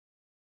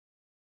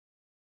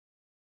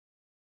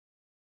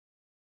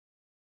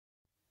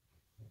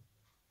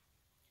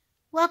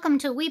Welcome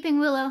to Weeping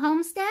Willow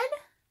Homestead.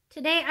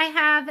 Today I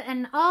have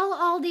an all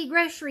Aldi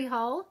grocery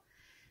haul.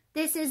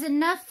 This is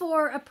enough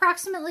for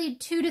approximately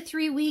 2 to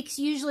 3 weeks.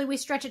 Usually we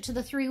stretch it to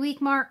the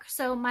 3-week mark.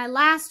 So my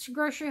last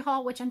grocery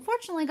haul, which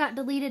unfortunately got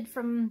deleted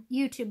from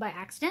YouTube by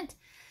accident,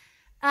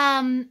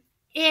 I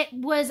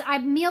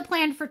meal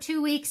planned for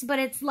 2 weeks, but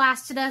it's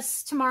lasted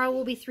us, tomorrow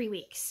will be 3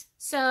 weeks.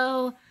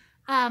 So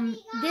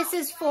this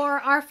is for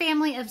our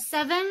family of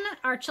 7.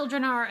 Our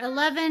children are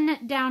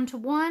 11 down to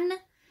 1.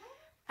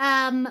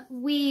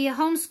 We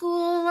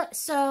homeschool,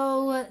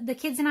 so the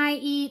kids and I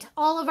eat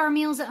all of our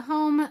meals at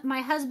home. My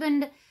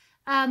husband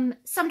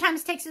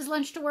sometimes takes his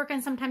lunch to work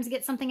and sometimes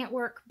gets something at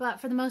work, but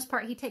for the most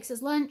part he takes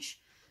his lunch.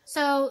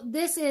 So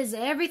this is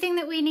everything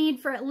that we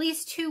need for at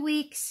least 2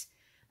 weeks.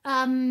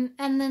 And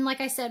then,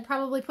 like I said,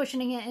 probably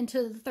pushing it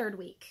into the 3rd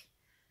week.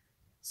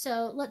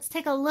 So let's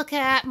take a look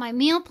at my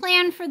meal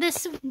plan for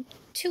this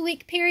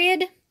 2-week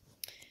period.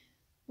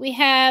 We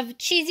have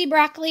cheesy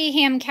broccoli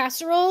ham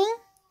casserole,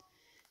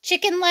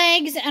 chicken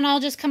legs, and I'll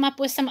just come up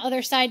with some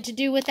other side to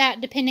do with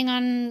that depending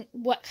on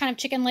what kind of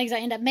chicken legs I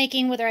end up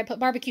making, whether I put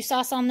barbecue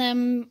sauce on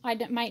them. I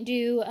might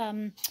do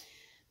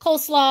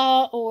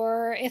coleslaw,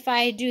 or if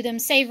I do them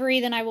savory,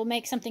 then I will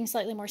make something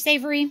slightly more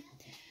savory.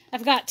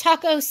 I've got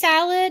taco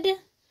salad.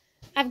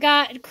 I've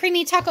got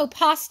creamy taco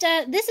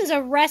pasta. This is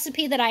a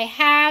recipe that I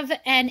have,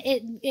 and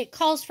it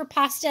calls for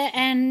pasta,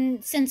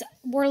 and since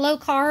we're low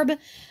carb,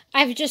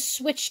 I've just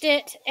switched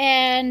it,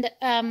 and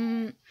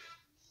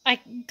I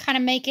kind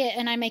of make it,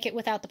 and I make it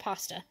without the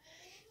pasta,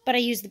 but I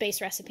use the base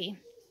recipe.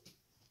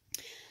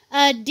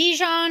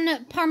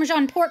 Dijon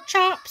Parmesan pork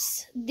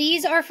chops.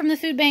 These are from the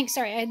food bank.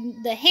 Sorry,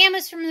 the ham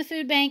is from the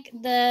food bank.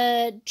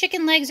 The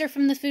chicken legs are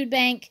from the food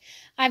bank.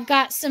 I've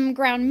got some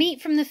ground meat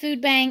from the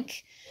food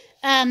bank.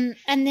 And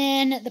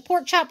then the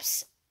pork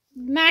chops,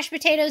 mashed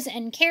potatoes,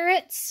 and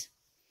carrots.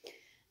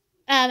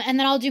 And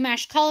then I'll do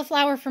mashed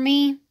cauliflower for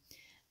me.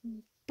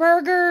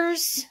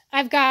 Burgers.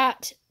 I've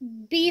got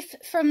beef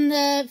from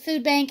the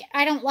food bank.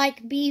 I don't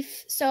like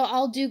beef, so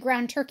I'll do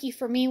ground turkey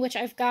for me, which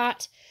I've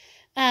got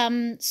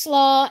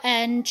slaw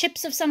and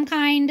chips of some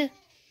kind.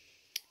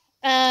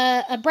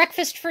 A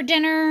breakfast for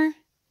dinner.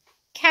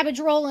 Cabbage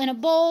roll in a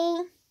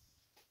bowl,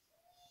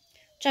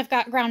 which I've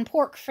got ground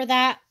pork for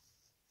that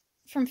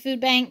from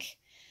food bank.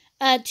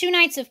 2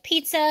 nights of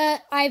pizza.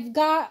 I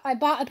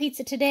bought a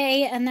pizza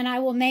today, and then I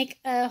will make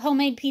a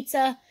homemade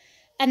pizza.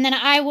 And then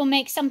I will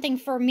make something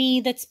for me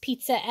that's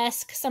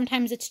pizza-esque.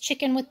 Sometimes it's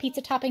chicken with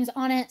pizza toppings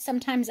on it.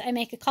 Sometimes I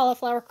make a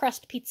cauliflower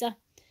crust pizza.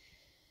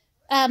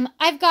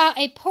 I've got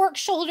a pork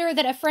shoulder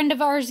that a friend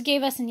of ours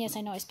gave us. And yes,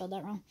 I know I spelled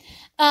that wrong.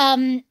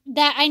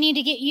 That I need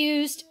to get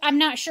used. I'm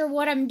not sure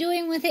what I'm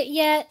doing with it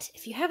yet.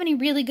 If you have any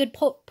really good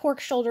pork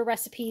shoulder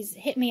recipes,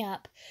 hit me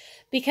up.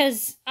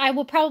 Because I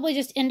will probably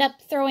just end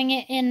up throwing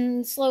it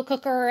in slow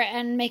cooker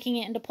and making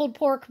it into pulled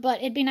pork. But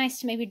it'd be nice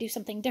to maybe do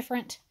something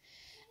different.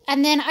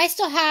 And then I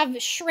still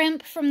have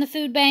shrimp from the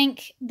food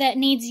bank that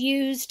needs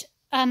used.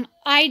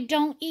 I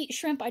don't eat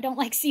shrimp. I don't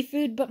like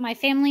seafood, but my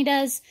family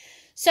does.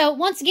 So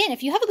once again,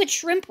 if you have a good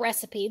shrimp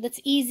recipe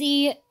that's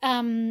easy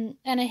and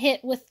a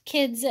hit with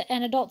kids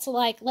and adults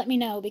alike, let me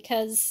know,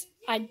 because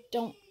I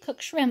don't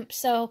cook shrimp.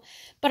 So,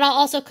 but I'll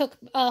also cook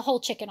a whole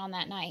chicken on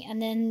that night, and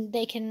then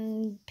they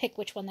can pick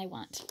which one they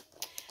want.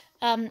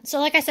 So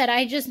like I said,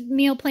 I just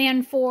meal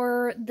plan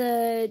for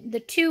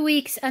the 2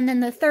 weeks, and then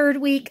the 3rd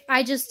week,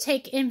 I just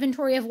take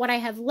inventory of what I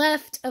have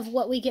left, of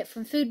what we get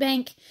from food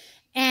bank,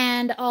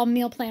 and I'll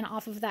meal plan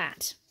off of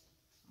that.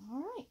 All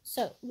right,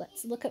 so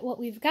let's look at what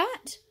we've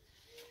got.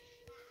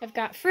 I've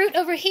got fruit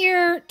over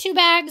here, 2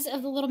 bags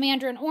of the little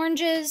mandarin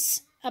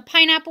oranges, a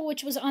pineapple,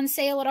 which was on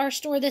sale at our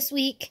store this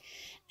week,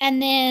 and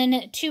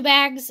then 2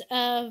 bags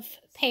of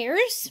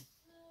pears.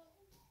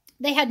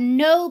 They had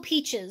no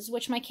peaches,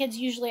 which my kids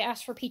usually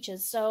ask for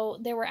peaches, so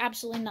there were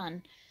absolutely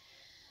none.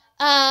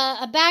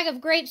 A bag of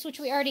grapes, which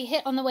we already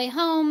hit on the way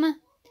home.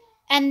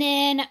 And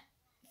then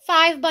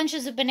 5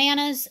 bunches of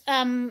bananas.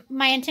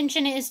 My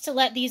intention is to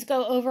let these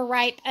go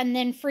overripe and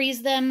then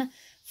freeze them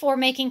for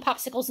making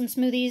popsicles and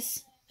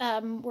smoothies.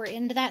 We're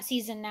into that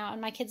season now,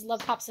 and my kids love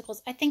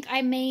popsicles. I think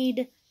I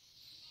made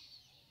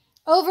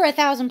over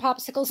 1,000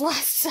 popsicles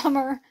last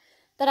summer.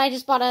 That I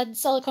just bought a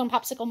silicone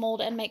popsicle mold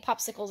and make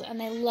popsicles, and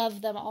they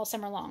love them all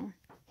summer long.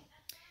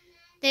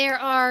 There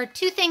are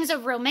 2 things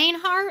of romaine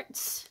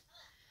hearts,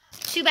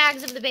 2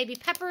 bags of the baby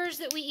peppers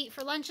that we eat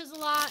for lunches a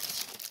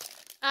lot,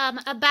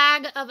 a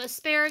bag of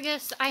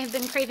asparagus. I have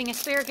been craving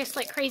asparagus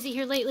like crazy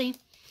here lately.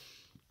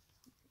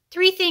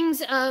 3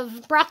 things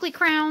of broccoli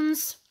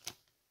crowns,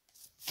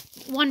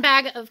 1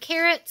 bag of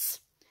carrots,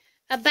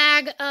 a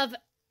bag of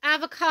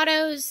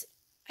avocados.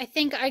 I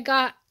think I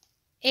got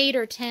 8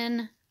 or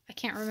 10. I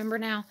can't remember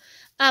now.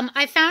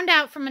 I found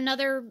out from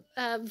another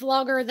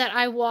vlogger that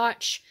I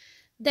watch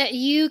that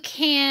you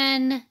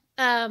can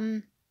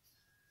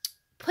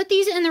put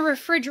these in the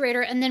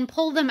refrigerator and then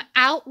pull them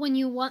out when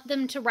you want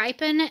them to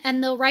ripen,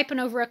 and they'll ripen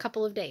over a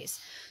couple of days.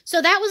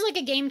 So that was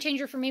like a game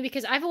changer for me,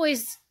 because I've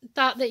always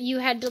thought that you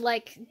had to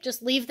like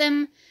just leave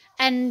them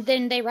and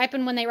then they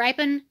ripen when they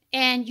ripen,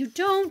 and you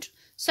don't.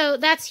 So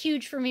that's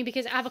huge for me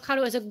because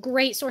avocado is a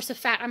great source of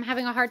fat. I'm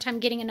having a hard time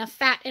getting enough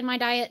fat in my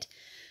diet.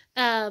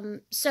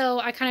 So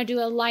I kind of do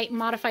a light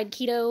modified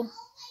keto.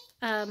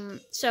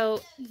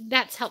 So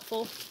that's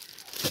helpful.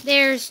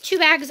 There's 2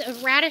 bags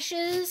of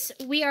radishes.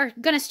 We are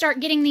going to start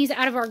getting these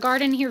out of our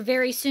garden here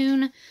very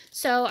soon.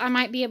 So I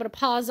might be able to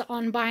pause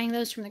on buying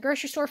those from the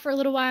grocery store for a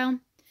little while.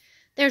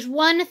 There's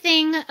 1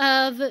 thing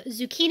of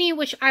zucchini,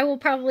 which I will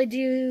probably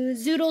do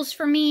zoodles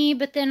for me.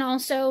 But then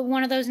also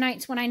one of those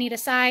nights when I need a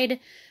side,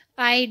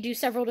 I do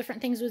several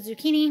different things with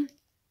zucchini.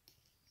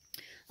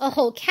 A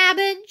whole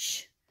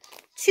cabbage.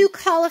 2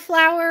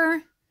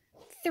 cauliflower.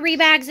 3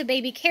 bags of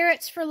baby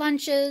carrots for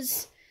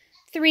lunches.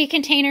 3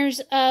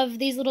 containers of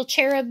these little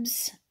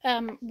cherubs.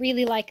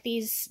 Really like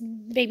these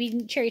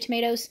baby cherry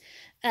tomatoes.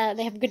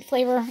 They have good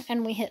flavor,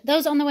 and we hit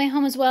those on the way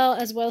home as well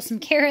as some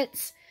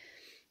carrots.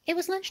 It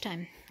was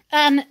lunchtime.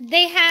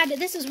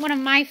 This is one of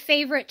my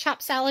favorite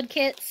chopped salad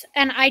kits,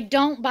 and I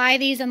don't buy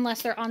these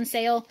unless they're on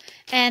sale,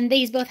 and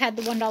these both had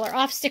the $1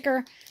 off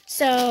sticker,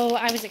 so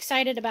I was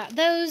excited about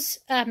those,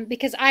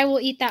 because I will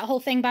eat that whole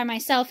thing by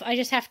myself. I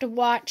just have to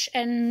watch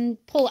and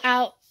pull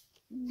out,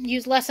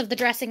 use less of the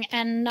dressing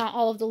and not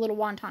all of the little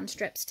wonton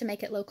strips to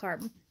make it low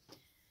carb.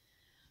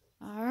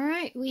 All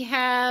right, we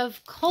have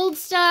cold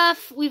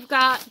stuff. We've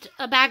got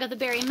a bag of the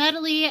berry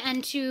medley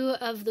and 2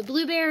 of the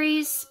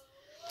blueberries.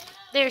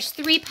 There's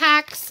 3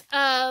 packs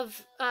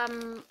of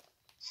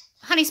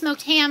honey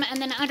smoked ham,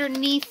 and then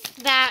underneath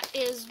that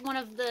is one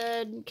of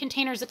the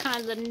containers of kind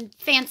of the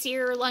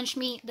fancier lunch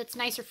meat that's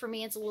nicer for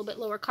me. It's a little bit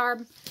lower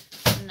carb.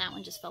 And that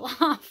one just fell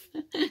off.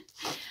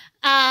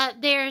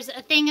 There's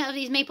a thing of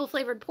these maple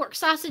flavored pork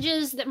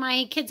sausages that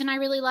my kids and I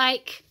really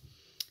like.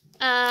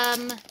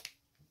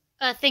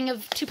 A thing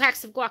of 2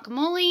 packs of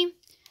guacamole.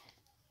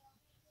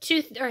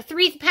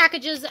 3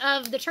 packages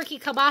of the turkey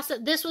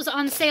kielbasa. This was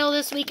on sale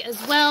this week as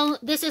well.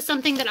 This is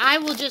something that I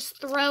will just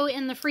throw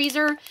in the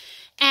freezer,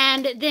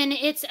 and then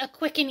it's a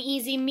quick and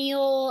easy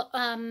meal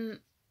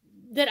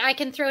that I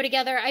can throw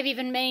together. I've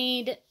even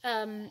made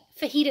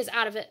fajitas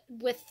out of it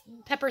with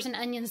peppers and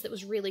onions that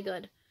was really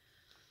good.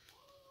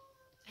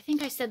 I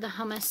think I said the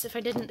hummus. If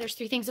I didn't, there's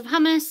 3 things of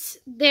hummus.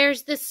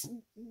 There's this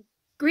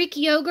Greek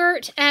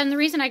yogurt, and the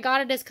reason I got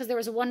it is because there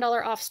was a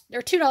 $1 off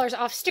or $2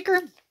 off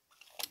sticker,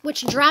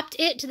 which dropped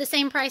it to the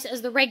same price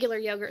as the regular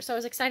yogurt. So I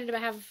was excited to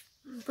have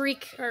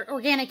Greek or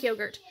organic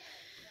yogurt.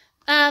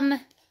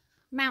 Mount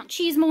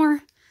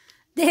Cheesemore.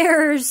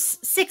 There's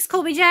 6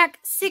 Colby Jack,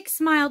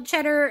 6 mild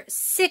cheddar,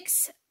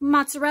 6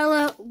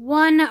 mozzarella,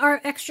 1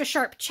 extra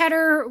sharp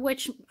cheddar,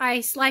 which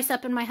I slice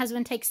up, and my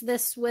husband takes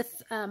this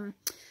with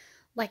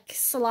like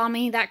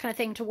salami, that kind of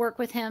thing, to work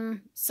with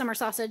him. Summer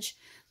sausage.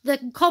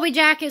 The Colby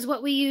Jack is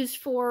what we use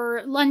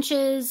for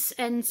lunches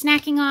and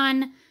snacking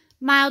on.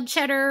 Mild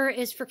cheddar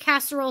is for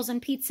casseroles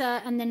and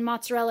pizza, and then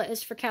mozzarella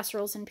is for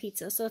casseroles and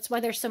pizza. So that's why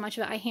there's so much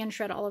of it. I hand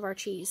shred all of our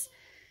cheese.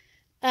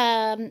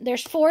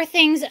 There's 4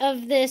 things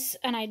of this,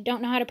 and I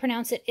don't know how to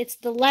pronounce it. It's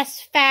the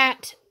less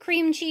fat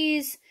cream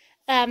cheese.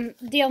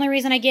 The only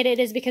reason I get it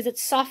is because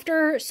it's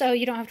softer, so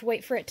you don't have to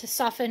wait for it to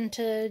soften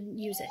to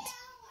use it.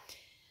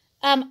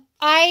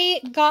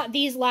 I got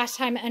these last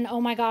time, and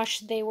oh my gosh,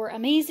 they were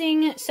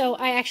amazing. So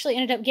I actually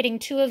ended up getting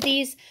 2 of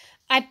these.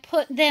 I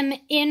put them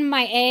in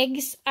my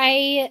eggs.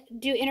 I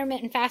do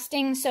intermittent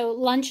fasting, so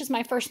lunch is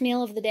my first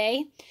meal of the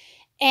day.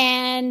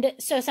 And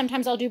so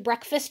sometimes I'll do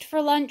breakfast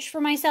for lunch for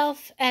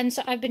myself. And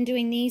so I've been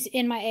doing these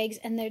in my eggs,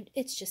 and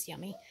it's just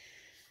yummy.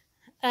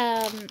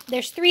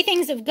 There's 3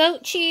 things of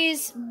goat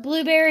cheese,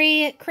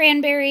 blueberry,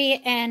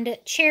 cranberry, and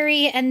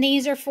cherry. And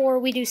these are for,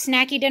 we do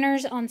snacky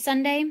dinners on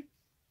Sunday.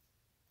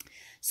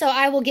 So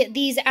I will get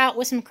these out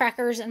with some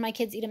crackers, and my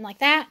kids eat them like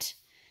that.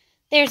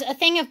 There's a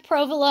thing of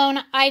provolone.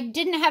 I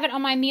didn't have it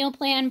on my meal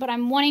plan, but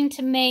I'm wanting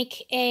to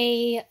make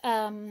a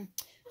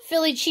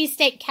Philly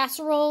cheesesteak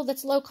casserole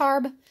that's low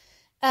carb.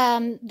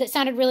 That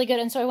sounded really good,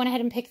 and so I went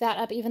ahead and picked that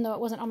up, even though it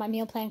wasn't on my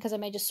meal plan, because I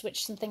may just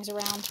switch some things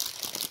around.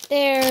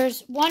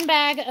 There's 1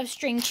 bag of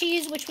string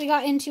cheese, which we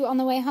got into on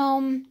the way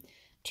home.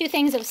 2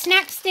 things of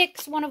snack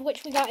sticks, one of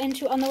which we got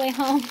into on the way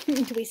home.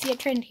 Do we see a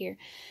trend here?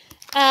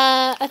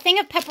 A thing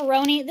of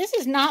pepperoni. This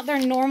is not their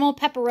normal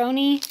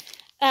pepperoni.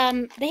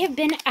 They have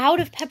been out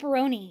of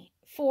pepperoni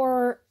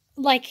for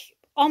like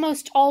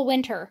almost all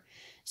winter.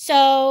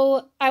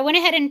 So I went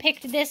ahead and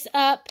picked this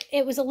up.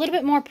 It was a little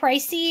bit more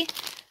pricey.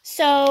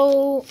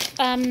 So,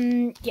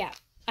 yeah,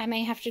 I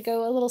may have to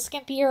go a little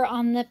skimpier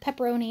on the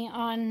pepperoni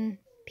on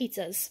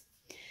pizzas.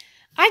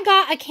 I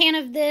got a can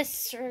of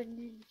this, or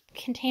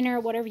container,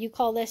 whatever you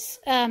call this,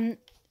 a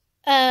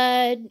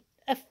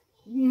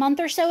month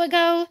or so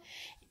ago.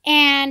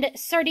 And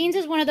sardines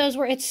is one of those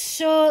where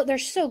they're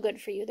so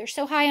good for you. They're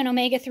so high on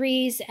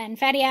omega-3s and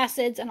fatty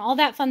acids and all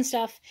that fun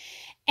stuff.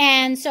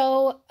 And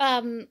so,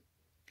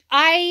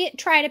 I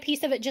tried a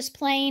piece of it just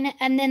plain,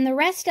 and then the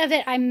rest of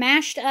it I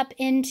mashed up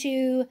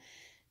into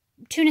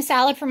tuna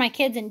salad for my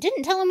kids and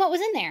didn't tell them what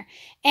was in there.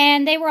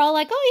 And they were all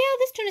like, oh yeah,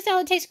 this tuna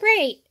salad tastes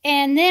great.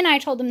 And then I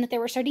told them that there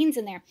were sardines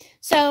in there.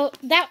 So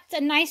that's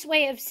a nice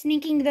way of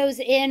sneaking those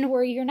in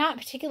where you're not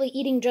particularly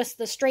eating just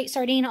the straight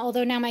sardine,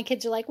 although now my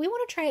kids are like, we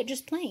want to try it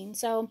just plain.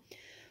 So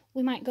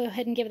we might go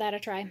ahead and give that a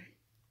try.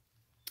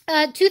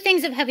 2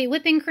 things of heavy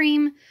whipping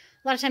cream.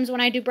 A lot of times when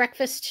I do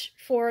breakfast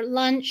for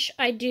lunch,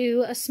 I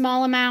do a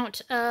small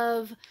amount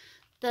of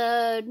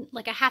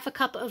like a half a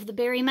cup of the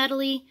berry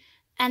medley,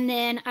 and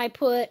then I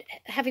put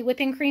heavy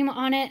whipping cream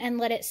on it and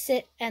let it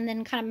sit and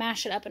then kind of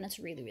mash it up, and it's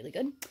really, really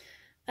good.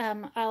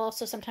 I'll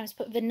also sometimes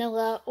put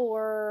vanilla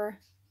or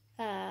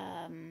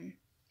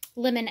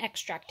lemon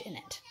extract in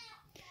it.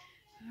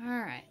 All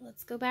right,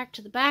 let's go back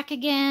to the back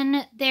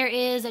again. There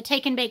is a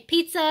take and bake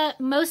pizza.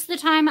 Most of the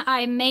time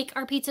I make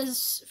our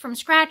pizzas from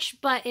scratch,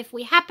 but if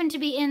we happen to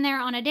be in there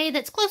on a day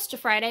that's close to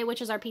Friday,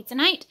 which is our pizza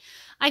night,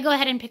 I go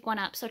ahead and pick one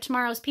up. So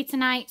tomorrow's pizza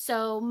night,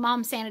 so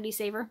Mom's Sanity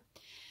Saver.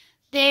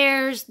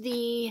 There's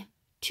the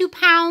 2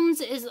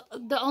 pounds is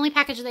the only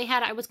package they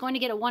had. I was going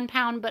to get a 1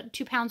 pound, but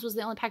 2 pounds was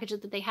the only package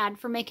that they had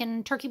for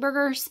making turkey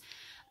burgers,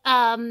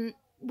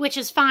 which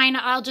is fine.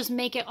 I'll just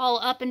make it all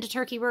up into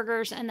turkey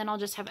burgers, and then I'll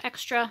just have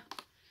extra.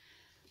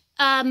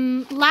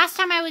 Last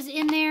time I was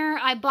in there,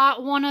 I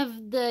bought one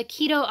of the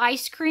keto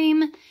ice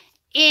cream.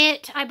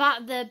 I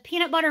bought the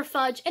peanut butter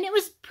fudge, and it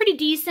was pretty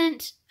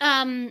decent.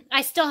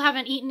 I still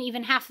haven't eaten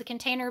even half the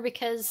container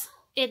because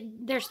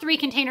there's 3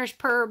 containers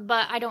per,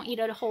 but I don't eat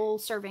a whole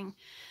serving.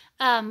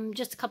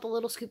 Just a couple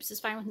little scoops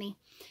is fine with me.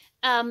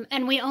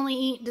 And we only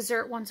eat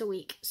dessert once a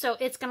week, so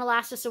it's going to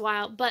last us a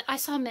while. But I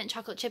saw mint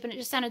chocolate chip, and it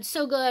just sounded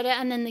so good.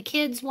 And then the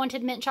kids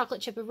wanted mint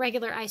chocolate chip of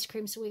regular ice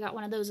cream, so we got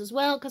one of those as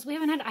well, because we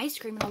haven't had ice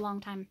cream in a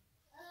long time.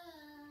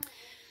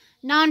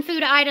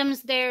 Non-food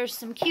items, there's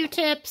some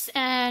Q-tips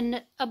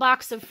and a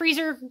box of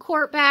freezer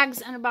quart bags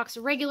and a box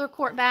of regular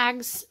quart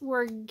bags.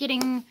 We're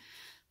getting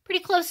pretty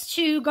close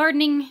to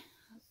garden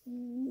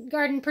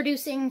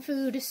producing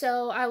food,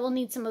 so I will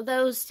need some of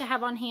those to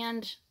have on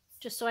hand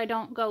just so I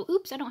don't go,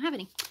 oops, I don't have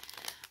any.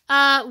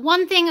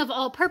 1 thing of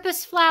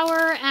all-purpose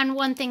flour and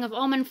 1 thing of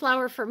almond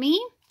flour for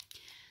me.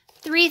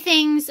 3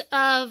 things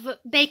of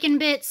bacon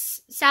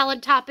bits,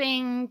 salad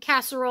topping,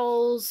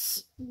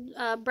 casseroles,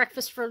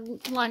 breakfast for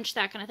lunch,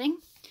 that kind of thing.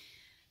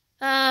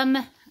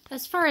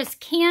 As far as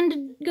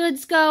canned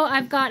goods go,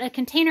 I've got a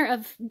container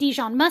of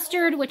Dijon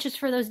mustard, which is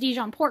for those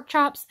Dijon pork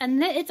chops,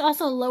 and it's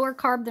also lower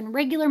carb than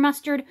regular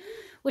mustard,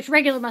 which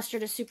regular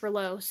mustard is super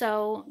low,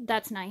 so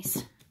that's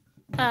nice.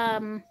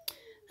 A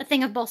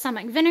thing of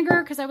balsamic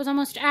vinegar, because I was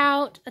almost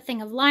out. A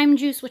thing of lime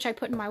juice, which I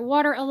put in my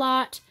water a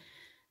lot.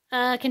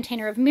 A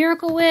container of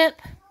Miracle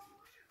Whip,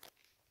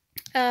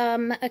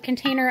 a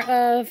container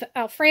of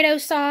Alfredo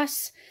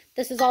sauce.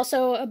 This is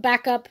also a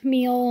backup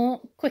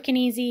meal, quick and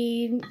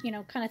easy, you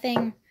know, kind of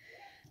thing.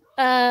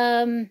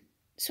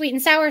 Sweet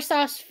and sour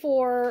sauce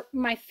for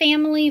my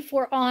family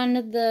for on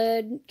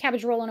the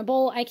cabbage roll in a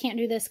bowl. I can't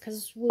do this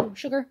because, woo,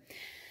 sugar.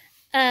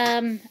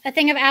 A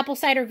thing of apple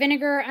cider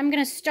vinegar. I'm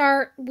going to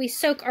start, we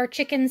soak our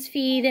chicken's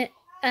feed.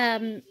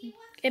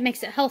 It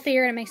makes it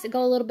healthier and it makes it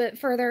go a little bit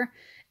further.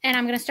 And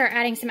I'm going to start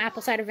adding some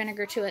apple cider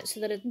vinegar to it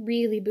so that it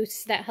really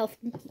boosts that health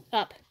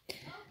up.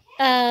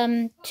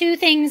 2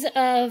 things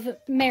of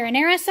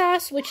marinara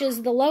sauce, which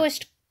is the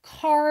lowest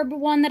carb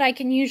one that I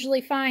can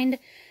usually find.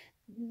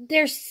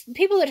 There's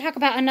people that talk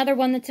about another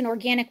one that's an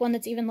organic one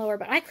that's even lower,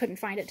 but I couldn't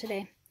find it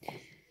today.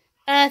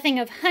 A thing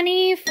of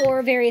honey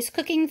for various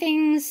cooking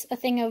things. A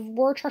thing of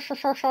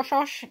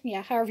Worcestershire,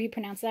 yeah, however you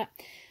pronounce that.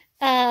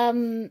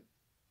 I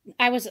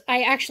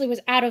actually was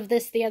out of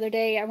this the other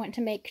day. I went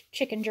to make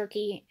chicken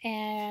jerky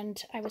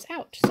and I was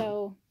out,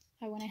 so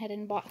I went ahead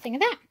and bought a thing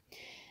of that.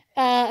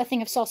 A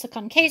thing of salsa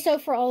con queso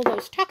for all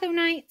those taco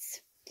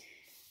nights.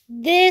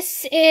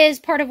 This is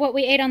part of what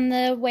we ate on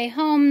the way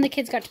home. The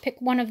kids got to pick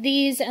one of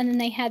these, and then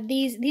they had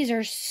these. These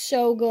are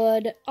so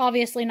good.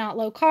 Obviously not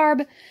low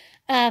carb,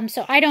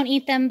 so I don't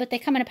eat them, but they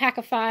come in a pack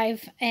of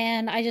 5,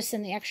 and I just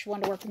send the extra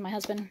one to work with my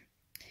husband.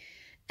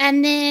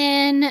 And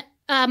then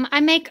I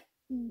make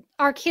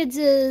our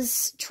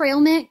kids' trail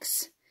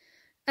mix.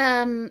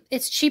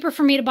 It's cheaper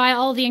for me to buy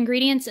all the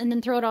ingredients and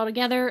then throw it all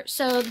together.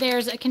 So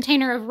there's a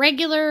container of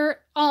regular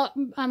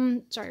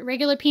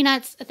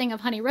peanuts, a thing of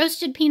honey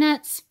roasted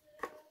peanuts,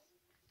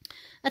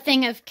 a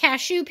thing of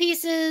cashew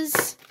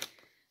pieces,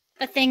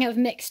 a thing of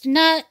mixed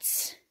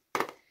nuts,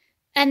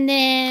 and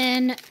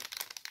then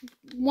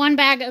 1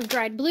 bag of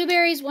dried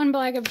blueberries, 1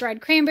 bag of dried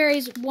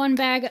cranberries, 1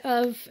 bag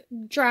of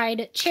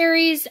dried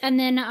cherries, and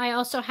then I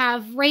also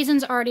have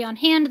raisins already on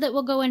hand that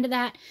will go into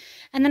that.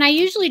 And then I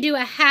usually do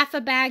a half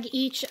a bag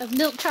each of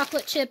milk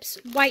chocolate chips,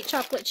 white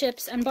chocolate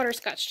chips, and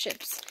butterscotch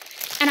chips.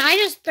 And I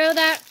just throw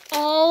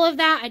all of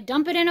that, I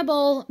dump it in a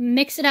bowl,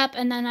 mix it up,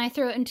 and then I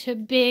throw it into a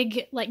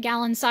big, like,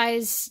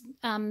 gallon-size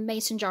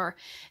mason jar.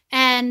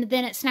 And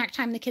then at snack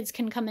time, the kids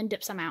can come and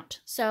dip some out.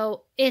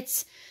 So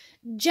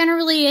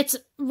generally, it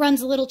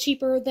runs a little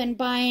cheaper than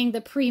buying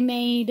the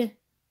pre-made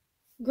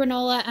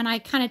granola, and I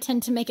kind of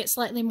tend to make it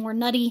slightly more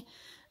nutty,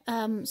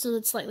 so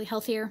it's slightly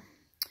healthier.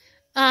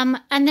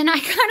 And then I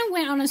kind of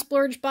went on a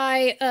splurge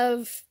buy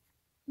of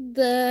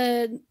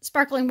the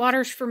sparkling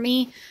waters for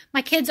me.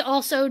 My kids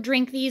also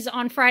drink these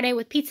on Friday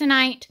with pizza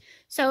night.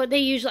 So I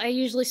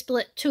usually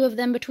split 2 of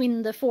them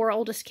between the 4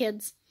 oldest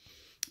kids.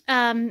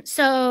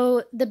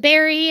 So the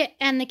berry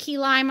and the key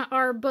lime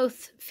are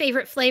both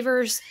favorite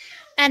flavors.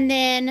 And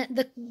then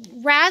the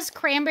raz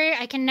cranberry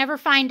I can never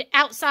find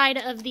outside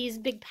of these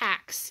big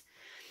packs.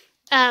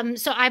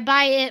 So I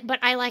buy it, but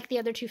I like the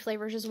other 2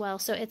 flavors as well,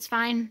 so it's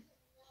fine.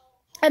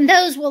 And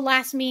those will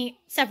last me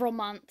several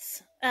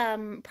months,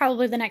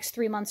 probably the next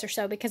 3 months or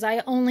so, because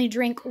I only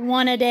drink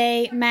 1 a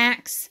day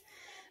max.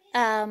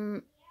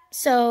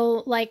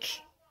 So like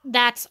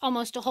that's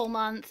almost a whole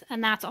month,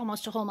 and that's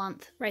almost a whole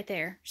month right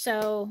there.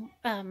 So,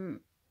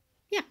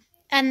 yeah.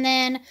 And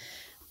then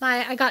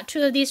I got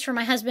 2 of these for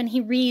my husband.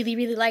 He really,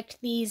 really liked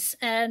these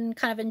and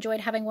kind of enjoyed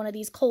having one of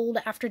these cold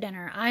after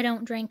dinner. I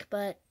don't drink,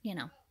 but, you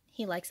know,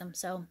 he likes them,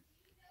 so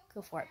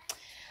go for it.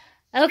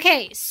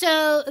 Okay,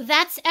 so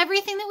that's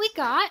everything that we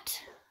got.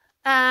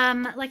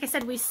 Like I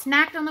said, we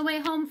snacked on the way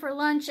home for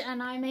lunch,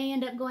 and I may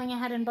end up going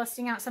ahead and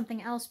busting out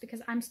something else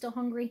because I'm still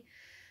hungry.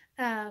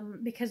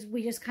 Because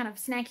we just kind of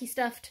snacky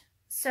stuffed.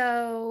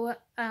 So,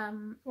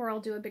 or I'll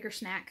do a bigger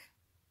snack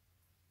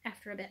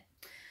after a bit.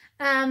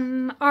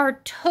 Our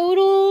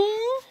total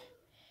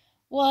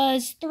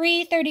was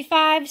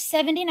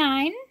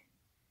 $335.79.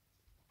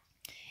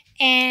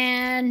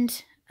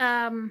 And,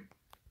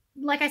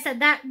 like I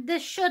said,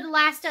 this should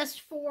last us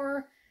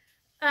for,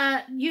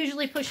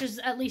 usually pushes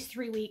at least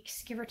 3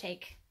 weeks, give or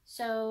take.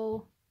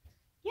 So,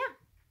 yeah.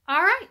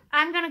 All right.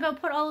 I'm going to go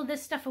put all of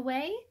this stuff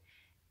away.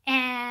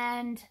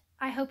 And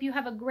I hope you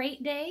have a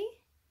great day.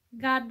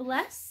 God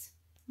bless.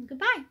 And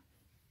goodbye.